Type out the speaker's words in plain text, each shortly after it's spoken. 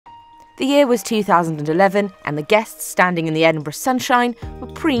The year was 2011 and the guests standing in the Edinburgh sunshine were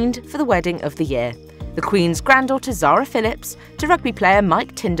preened for the wedding of the year. The Queen's granddaughter Zara Phillips to rugby player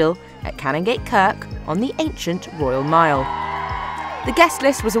Mike Tindall at Canongate Kirk on the ancient Royal Mile. The guest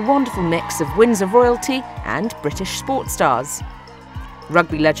list was a wonderful mix of Windsor royalty and British sports stars.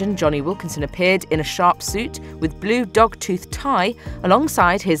 Rugby legend Johnny Wilkinson appeared in a sharp suit with blue dog-tooth tie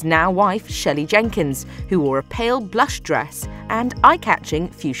alongside his now-wife Shelley Jenkins, who wore a pale blush dress and eye-catching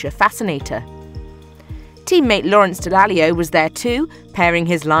fuchsia fascinator. Teammate Lawrence Dallaglio was there too, pairing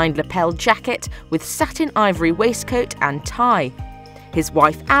his lined lapel jacket with satin ivory waistcoat and tie. His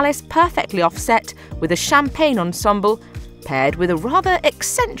wife Alice perfectly offset with a champagne ensemble paired with a rather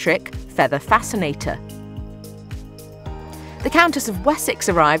eccentric feather fascinator. The Countess of Wessex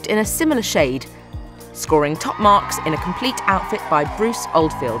arrived in a similar shade, scoring top marks in a complete outfit by Bruce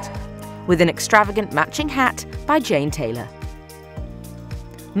Oldfield, with an extravagant matching hat by Jane Taylor.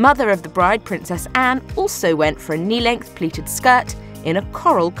 Mother of the bride, Princess Anne, also went for a knee-length pleated skirt in a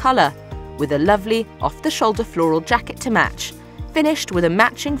coral colour, with a lovely off-the-shoulder floral jacket to match, finished with a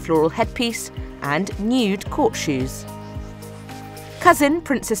matching floral headpiece and nude court shoes. Cousin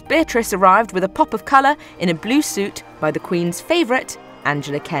Princess Beatrice arrived with a pop of colour in a blue suit by the Queen's favourite,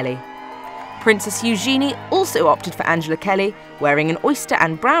 Angela Kelly. Princess Eugenie also opted for Angela Kelly, wearing an oyster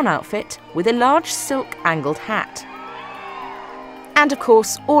and brown outfit with a large silk angled hat. And of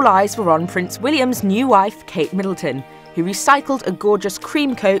course, all eyes were on Prince William's new wife, Kate Middleton, who recycled a gorgeous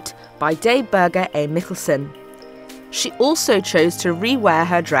cream coat by Dave Berger A. Mickelson. She also chose to re-wear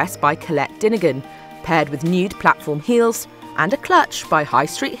her dress by Colette Dinnigan, paired with nude platform heels, and a clutch by High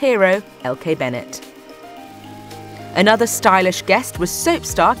Street hero L.K. Bennett. Another stylish guest was soap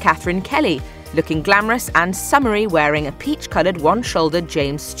star Catherine Kelly, looking glamorous and summery wearing a peach-coloured one-shouldered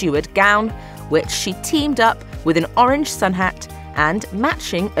James Stewart gown, which she teamed up with an orange sun hat and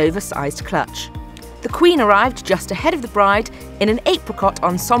matching oversized clutch. The Queen arrived just ahead of the bride in an apricot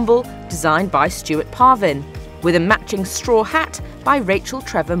ensemble designed by Stuart Parvin, with a matching straw hat by Rachel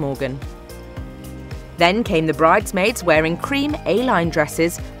Trevor Morgan. Then came the bridesmaids wearing cream A-line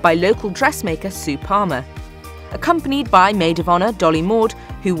dresses by local dressmaker Sue Palmer, accompanied by Maid of Honour Dolly Maud,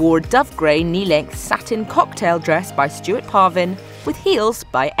 who wore a dove grey knee-length satin cocktail dress by Stuart Parvin with heels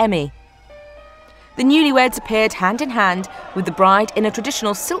by Emmy. The newlyweds appeared hand in hand with the bride in a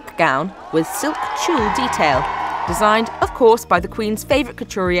traditional silk gown with silk tulle detail, designed, of course, by the Queen's favourite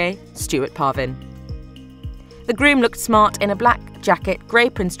couturier, Stuart Parvin. The groom looked smart in a black jacket, grey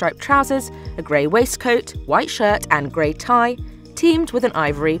pinstripe trousers, a grey waistcoat, white shirt and grey tie, teamed with an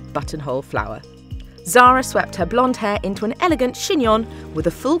ivory buttonhole flower. Zara swept her blonde hair into an elegant chignon with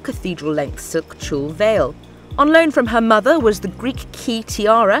a full cathedral-length silk tulle veil. On loan from her mother was the Greek key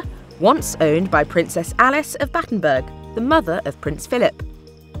tiara, once owned by Princess Alice of Battenberg, the mother of Prince Philip.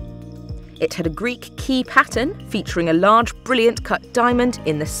 It had a Greek key pattern featuring a large, brilliant cut diamond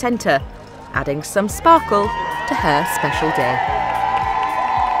in the centre, adding some sparkle to her special day.